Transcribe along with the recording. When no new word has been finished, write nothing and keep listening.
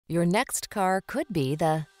Your next car could be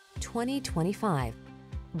the 2025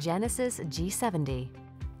 Genesis G70.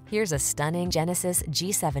 Here's a stunning Genesis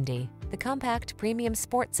G70, the compact premium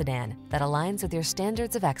sports sedan that aligns with your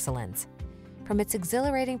standards of excellence. From its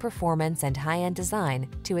exhilarating performance and high-end design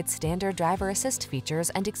to its standard driver assist features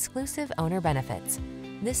and exclusive owner benefits,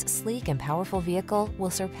 this sleek and powerful vehicle will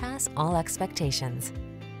surpass all expectations.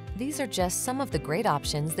 These are just some of the great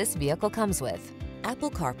options this vehicle comes with: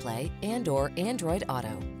 Apple CarPlay and/or Android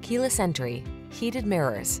Auto, keyless entry, heated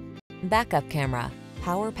mirrors, backup camera,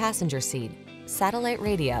 power passenger seat, satellite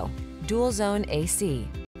radio, dual zone AC,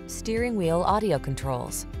 steering wheel audio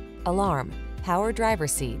controls, alarm, power driver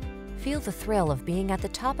seat. Feel the thrill of being at the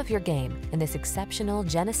top of your game in this exceptional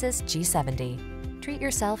Genesis G70. Treat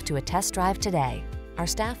yourself to a test drive today. Our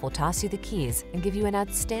staff will toss you the keys and give you an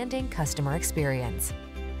outstanding customer experience.